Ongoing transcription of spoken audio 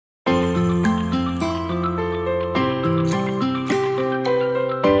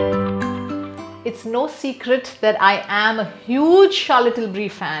It's no secret that I am a huge Charlotte Tilbury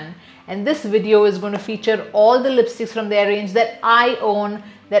fan, and this video is going to feature all the lipsticks from their range that I own,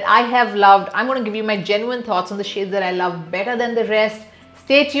 that I have loved. I'm going to give you my genuine thoughts on the shades that I love better than the rest.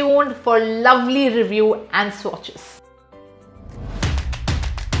 Stay tuned for lovely review and swatches.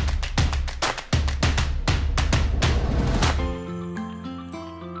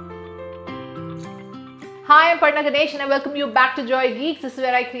 Hi, I'm Partner Ganesh and I welcome you back to JoyGeeks. This is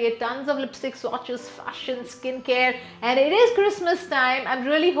where I create tons of lipstick swatches, fashion, skincare, and it is Christmas time. I'm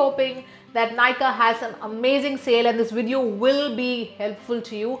really hoping that Nykaa has some amazing sale and this video will be helpful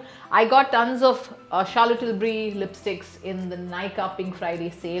to you. I got tons of Charlotte Tilbury lipsticks in the Nykaa Pink Friday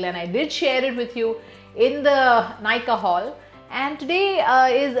sale and I did share it with you in the Nykaa haul. And today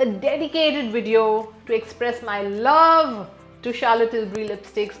is a dedicated video to express my love to Charlotte Tilbury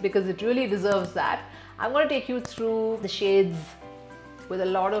lipsticks because it really deserves that. I'm going to take you through the shades with a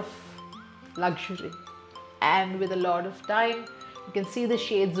lot of luxury and with a lot of time. You can see the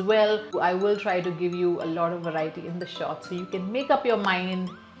shades well. I will try to give you a lot of variety in the shot so you can make up your mind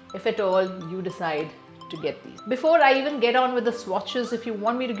if at all you decide to get these. Before I even get on with the swatches, if you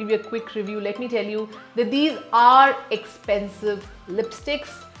want me to give you a quick review, let me tell you that these are expensive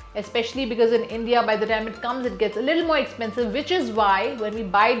lipsticks, especially because in India by the time it comes it gets a little more expensive, which is why when we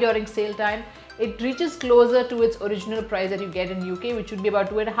buy during sale time it reaches closer to its original price that you get in UK, which would be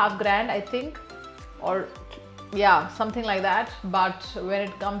about 2.5 grand, I think, or yeah, something like that. But when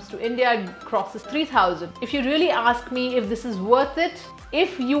it comes to India, it crosses 3,000. If you really ask me if this is worth it,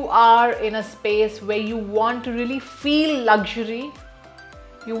 if you are in a space where you want to really feel luxury,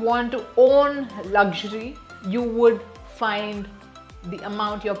 you want to own luxury, you would find the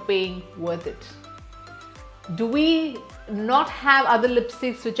amount you're paying worth it. Do we not have other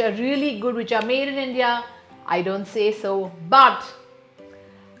lipsticks which are really good, which are made in India? I don't say so, but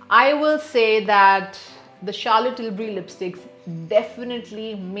I will say that the Charlotte Tilbury lipsticks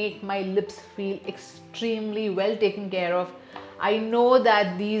definitely make my lips feel extremely well taken care of. I know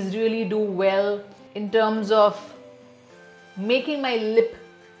that these really do well in terms of making my lip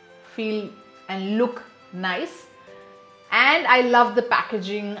feel and look nice. And I love the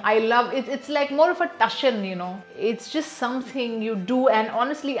packaging. I love it. It's like more of a Tushan, you know. It's just something you do, and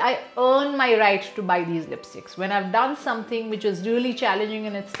honestly, I earn my right to buy these lipsticks. When I've done something which is really challenging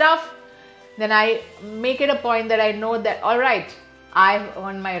and it's tough, then I make it a point that I know that, all right, I've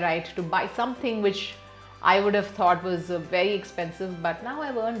earned my right to buy something which I would have thought was very expensive, but now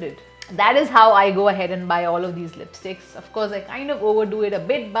I've earned it. That is how I go ahead and buy all of these lipsticks. Of course, I kind of overdo it a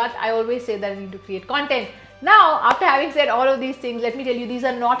bit, but I always say that I need to create content. Now, after having said all of these things, let me tell you, these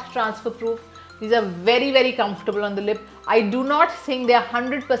are not transfer proof. These are very, very comfortable on the lip. I do not think they are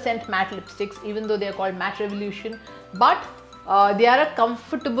 100% matte lipsticks, even though they are called Matte Revolution, but they are a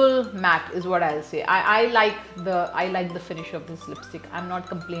comfortable matte is what I'll say. I like the finish of this lipstick. I'm not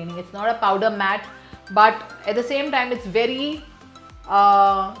complaining. It's not a powder matte, but at the same time, it's very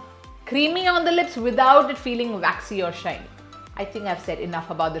creamy on the lips without it feeling waxy or shiny. I think I've said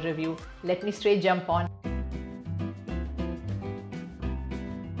enough about the review. Let me straight jump on.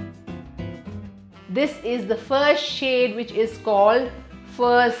 This is the first shade, which is called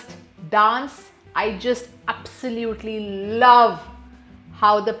First Dance. I just absolutely love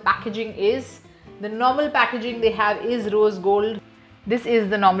how the packaging is. The normal packaging they have is rose gold. This is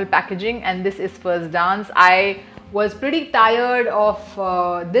the normal packaging and this is First Dance. I was pretty tired of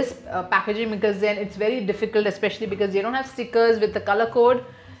this packaging because then it's very difficult, especially because they don't have stickers with the color code.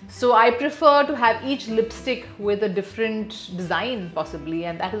 So I prefer to have each lipstick with a different design possibly,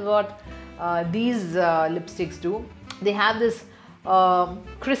 and that is what these lipsticks do. They have this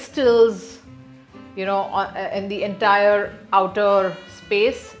crystals, you know, in the entire outer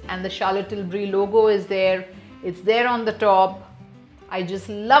space, and the Charlotte Tilbury logo is there. It's there on the top. I just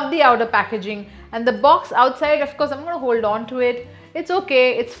love the outer packaging, and the box outside, of course, I'm going to hold on to it. It's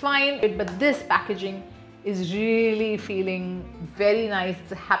okay, it's fine, but this packaging is really feeling very nice.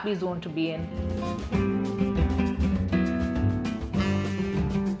 It's a happy zone to be in.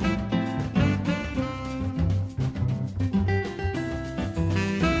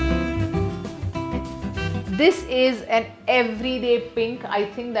 This is an everyday pink. I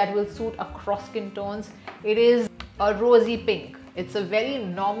think that will suit across skin tones. It is a rosy pink. It's a very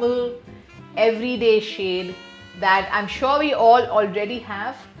normal, everyday shade that I'm sure we all already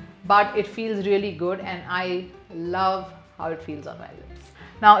have, but it feels really good and I love how it feels on my lips.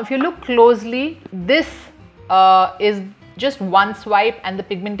 Now, if you look closely, this is just one swipe and the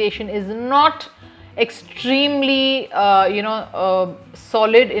pigmentation is not extremely,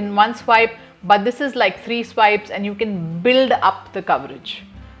 solid in one swipe. But this is like 3 swipes and you can build up the coverage.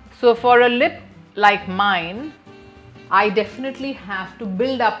 So for a lip like mine, I definitely have to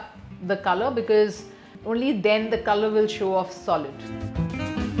build up the color because only then the color will show off solid.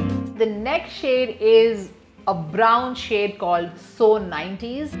 The next shade is a brown shade called So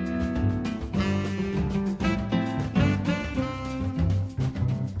 90s.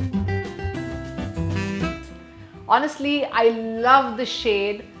 Honestly, I love the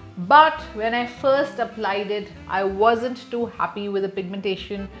shade, but when I first applied it, I wasn't too happy with the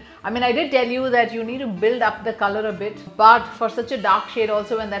pigmentation. I mean, I did tell you that you need to build up the color a bit, but for such a dark shade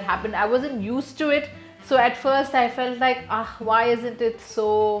also, when that happened, I wasn't used to it. So at first I felt like, why isn't it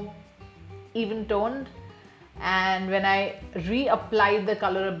so even toned? And when I reapplied the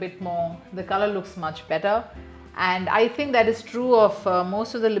color a bit more, the color looks much better. And I think that is true of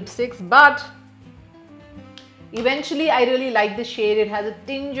most of the lipsticks, but eventually I really like the shade. It has a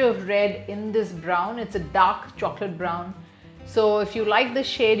tinge of red in this brown. It's a dark chocolate brown. So if you like the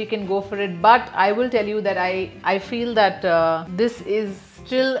shade, you can go for it. But I will tell you that I feel that this is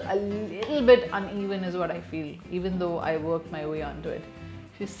still a little bit uneven is what I feel, even though I worked my way onto it.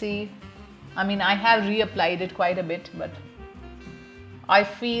 If you see, I mean, I have reapplied it quite a bit, but I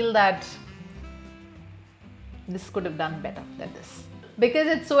feel that this could have done better than this. Because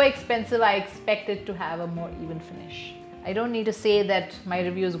it's so expensive, I expect it to have a more even finish. I don't need to say that my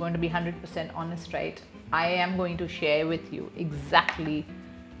review is going to be 100% honest, right? I am going to share with you exactly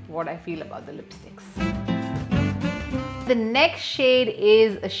what I feel about the lipsticks. The next shade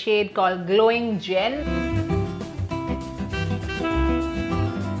is a shade called Glowing Gen.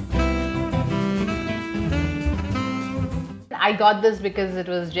 I got this because it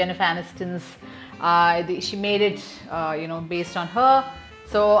was Jennifer Aniston's. She made it, you know, based on her.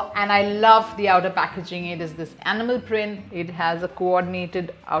 So, and I love the outer packaging. It is this animal print. It has a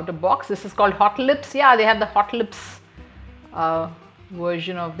coordinated outer box. This is called Hot Lips. Yeah, they have the Hot Lips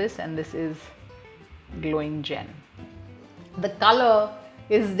version of this, and this is Glowing Gen. The color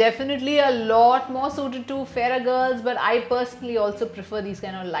is definitely a lot more suited to fairer girls, but I personally also prefer these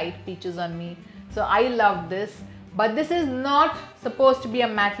kind of light peaches on me. So I love this. But this is not supposed to be a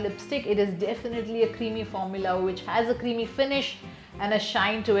matte lipstick. It is definitely a creamy formula which has a creamy finish and a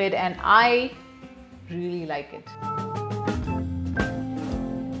shine to it, and I really like it.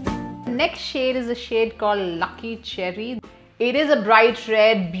 The next shade is a shade called Lucky Cherry. It is a bright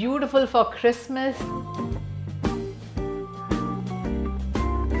red, beautiful for Christmas.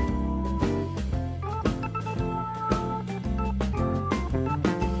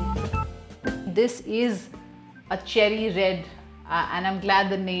 This is a cherry red, and I'm glad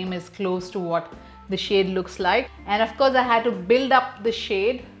the name is close to what the shade looks like. And of course I had to build up the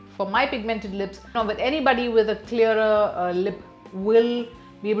shade for my pigmented lips. But anybody with a clearer lip will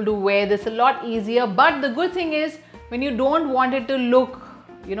be able to wear this a lot easier. But the good thing is, when you don't want it to look,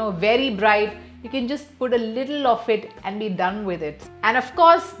 you know, very bright, you can just put a little of it and be done with it. And of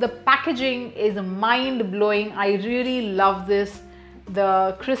course the packaging is mind-blowing. I really love this.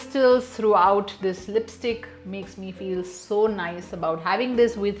 The crystals throughout this lipstick makes me feel so nice about having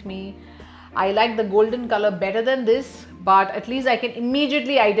this with me. I like the golden color better than this, but at least I can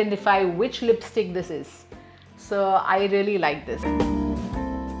immediately identify which lipstick this is. So I really like this.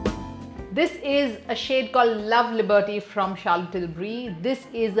 This is a shade called Love Liberty from Charlotte Tilbury. This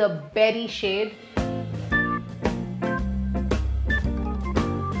is a berry shade.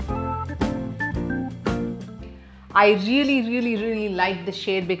 I really like the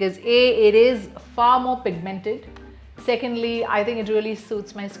shade because A, it is far more pigmented. Secondly, I think it really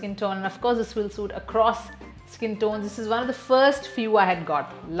suits my skin tone, and of course this will suit across skin tones. This is one of the first few I had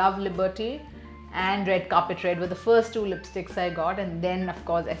got. Love Liberty and Red Carpet Red were the first two lipsticks I got, and then of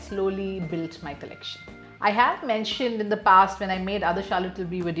course I slowly built my collection. I have mentioned in the past when I made other Charlotte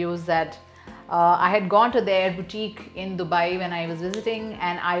Tilbury videos that I had gone to their boutique in Dubai when I was visiting,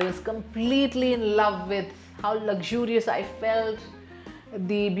 and I was completely in love with how luxurious I felt.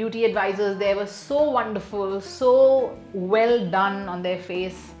 The beauty advisors there were so wonderful, so well done on their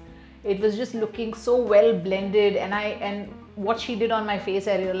face. It was just looking so well blended, and what she did on my face,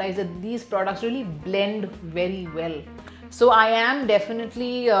 I realized that these products really blend very well. So I am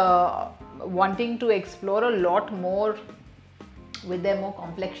definitely wanting to explore a lot more with their more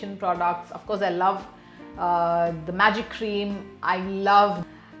complexion products. Of course I love the Magic Cream. I love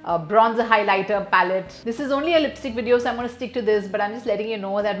bronzer highlighter palette. This is only a lipstick video, so I'm going to stick to this, but I'm just letting you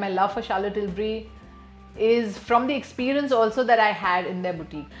know that my love for Charlotte Tilbury is from the experience also that I had in their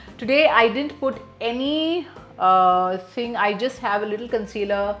boutique. Today I didn't put any thing. I just have a little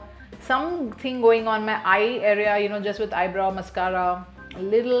concealer, something going on my eye area, you know, just with eyebrow mascara, a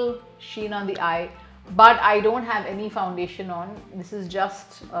little sheen on the eye. but I don't have any foundation on. This is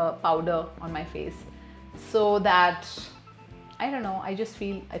just powder on my face, so that, I don't know, I just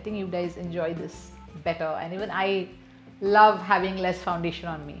feel, I think you guys enjoy this better, and even I love having less foundation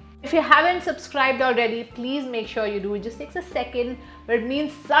on me. If you haven't subscribed already, please make sure you do. It just takes a second, but it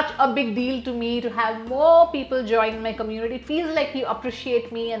means such a big deal to me to have more people join my community. It feels like you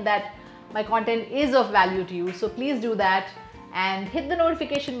appreciate me and that my content is of value to you. So please do that and hit the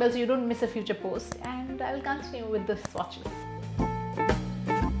notification bell so you don't miss a future post, and I will continue with the swatches.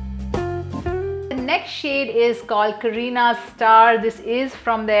 The next shade is called Carina'S Star. This is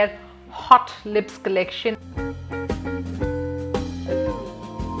from their Hot Lips collection.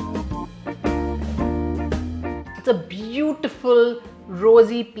 It's a beautiful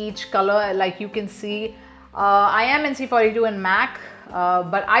rosy peach color, like you can see. I am in C42 and MAC,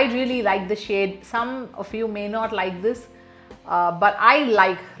 but I really like the shade. Some of you may not like this, but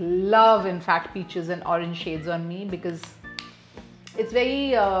I love in fact peaches and orange shades on me, because it's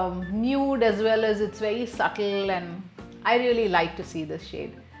very nude as well as it's very subtle, and I really like to see this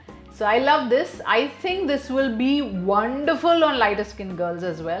shade. So I love this. I think this will be wonderful on lighter skin girls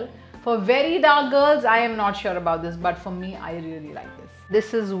as well. For very dark girls, I am not sure about this, but for me, I really like this.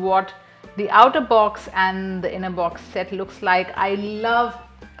 This is what the outer box and the inner box set looks like. I love,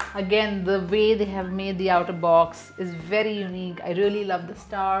 again, the way they have made the outer box is very unique. I really love the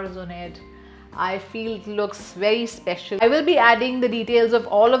stars on it. I feel it looks very special. I will be adding the details of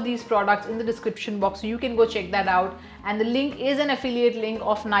all of these products in the description box, so you can go check that out. And the link is an affiliate link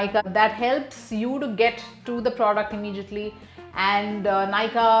of Nykaa that helps you to get to the product immediately. And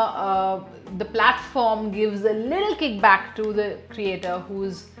Nykaa, the platform, gives a little kickback to the creator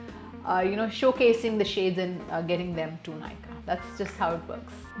who's showcasing the shades and getting them to Nykaa. That's just how it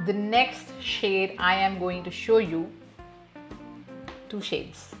works. The next shade I am going to show you, 2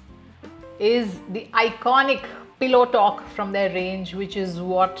 shades, is the iconic Pillow Talk from their range, which is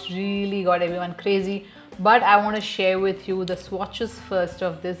what really got everyone crazy. But I want to share with you the swatches first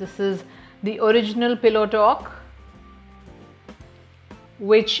of this. This is the original Pillow Talk,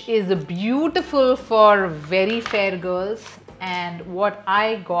 which is beautiful for very fair girls, and what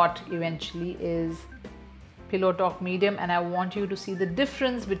I got eventually is Pillow Talk Medium, and I want you to see the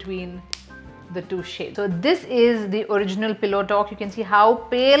difference between the 2 shades. So this is the original Pillow Talk. You can see how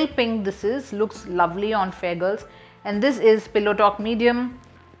pale pink this is, looks lovely on fair girls, and this is Pillow Talk Medium,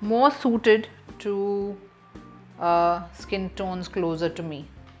 more suited to skin tones closer to me.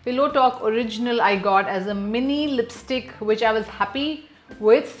 Pillow Talk Original I got as a mini lipstick, which I was happy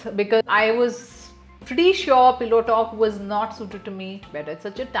with because I was pretty sure Pillow Talk was not suited to me better. It's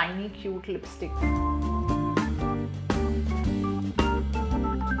such a tiny cute lipstick.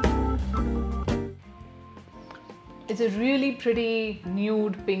 It's a really pretty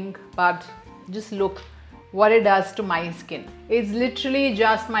nude pink, but just look what it does to my skin. It's literally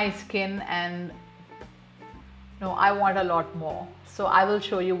just my skin, and no, I want a lot more. So I will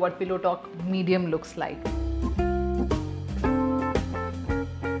show you what Pillow Talk Medium looks like.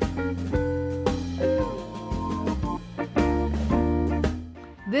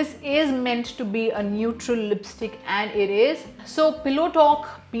 This is meant to be a neutral lipstick, and it is. So Pillow Talk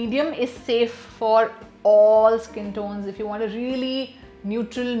Medium is safe for all skin tones. If you want a really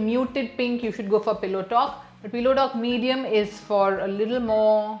neutral muted pink, you should go for Pillow Talk. But Pillow Talk Medium is for a little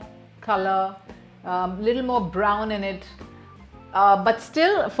more color, little more brown in it. But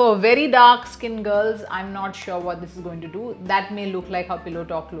still, for very dark skin girls, I'm not sure what this is going to do. That may look like how Pillow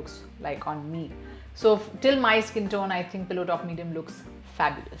Talk looks like on me. So till my skin tone, I think Pillow Talk Medium looks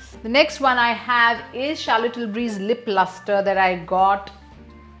fabulous. The next one I have is Charlotte Tilbury's Lip Lustre that I got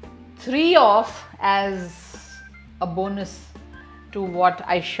 3 of as a bonus to what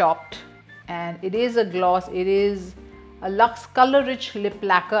I shopped. And it is a gloss. It is a luxe color rich lip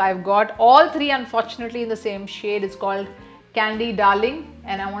lacquer. I've got all 3 unfortunately in the same shade. It's called Candy Darling,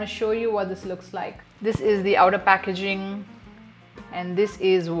 and I want to show you what this looks like. This is the outer packaging, and this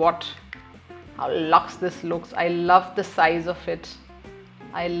is how luxe this looks. I love the size of it.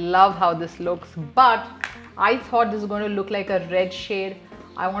 I love how this looks, but I thought this is going to look like a red shade.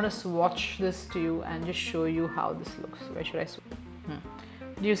 I want to swatch this to you and just show you how this looks. Where should I swatch?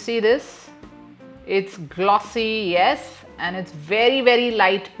 Do you see this? It's glossy, yes, and it's very, very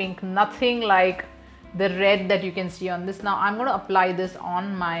light pink, nothing like the red that you can see on this. Now I'm going to apply this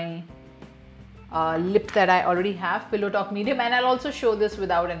on my lip that I already have, Pillow Talk Medium, and I'll also show this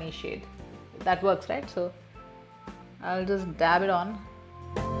without any shade. That works, right? So I'll just dab it on.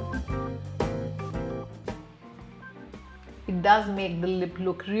 It does make the lip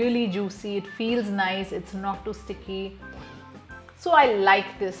look really juicy. It feels nice. It's not too sticky. So I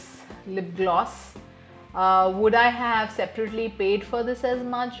like this lip gloss. Would I have separately paid for this as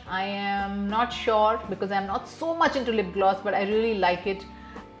much? I am not sure because I'm not so much into lip gloss, but I really like it.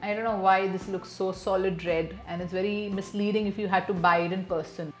 I don't know why this looks so solid red, and it's very misleading if you had to buy it in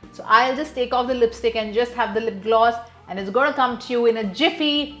person. So I'll just take off the lipstick and just have the lip gloss, and it's going to come to you in a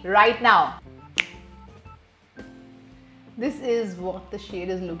jiffy right now. This is what the shade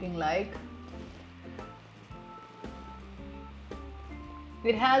is looking like.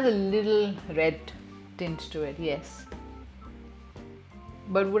 It has a little red tint to it, yes.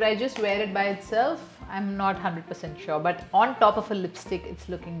 But would I just wear it by itself? I'm not 100% sure, but on top of a lipstick, it's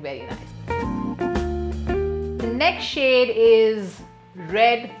looking very nice. The next shade is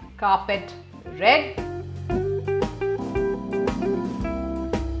Red Carpet Red.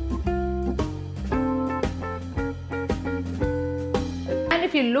 And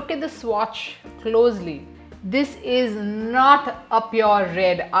if you look at the swatch closely, this is not a pure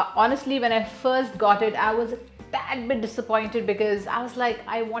red. Honestly, when I first got it, I was a tad bit disappointed because I was like,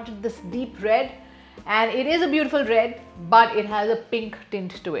 I wanted this deep red, and it is a beautiful red, but it has a pink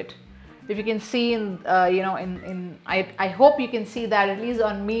tint to it. If you can see I hope you can see that, at least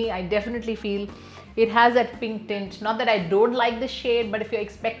on me, I definitely feel it has that pink tint. Not that I don't like the shade, but if you're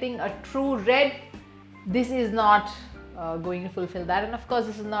expecting a true red, this is not going to fulfill that. And of course,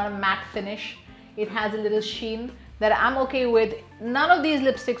 this is not a matte finish. It has a little sheen that I'm okay with. None of these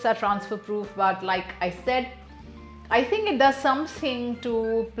lipsticks are transfer proof, but like I said, I think it does something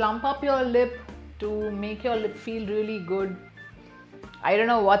to plump up your lip, to make your lip feel really good. I don't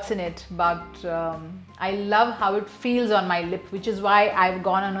know what's in it, but I love how it feels on my lip, which is why I've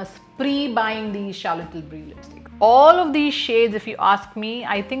gone on a spree buying these Charlotte Tilbury lipstick. All of these shades, if you ask me,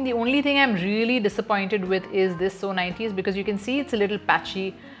 I think the only thing I'm really disappointed with is this So 90s, because you can see it's a little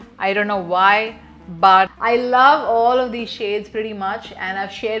patchy. I don't know why, but I love all of these shades pretty much, and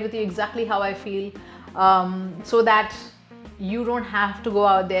I've shared with you exactly how I feel, so that you don't have to go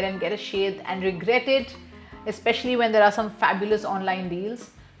out there and get a shade and regret it, especially when there are some fabulous online deals.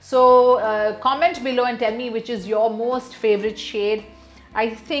 So comment below and tell me which is your most favorite shade.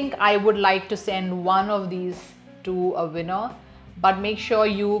 I think I would like to send one of these to a winner, but make sure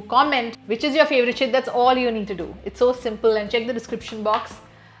you comment which is your favorite shade. That's all you need to do. It's so simple, and check the description box.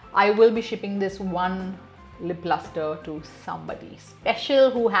 I will be shipping this one lip lustre to somebody special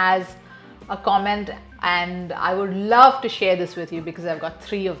who has a comment, and I would love to share this with you because I've got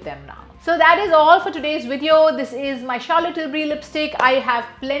 3 of them now. So that is all for today's video. This is my Charlotte Tilbury lipstick. I have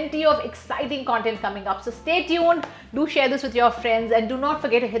plenty of exciting content coming up, so stay tuned. Do share this with your friends, and do not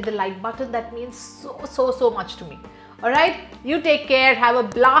forget to hit the like button. That means so much to me. Alright, you take care, have a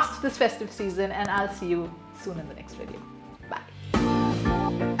blast this festive season, and I'll see you soon in the next video.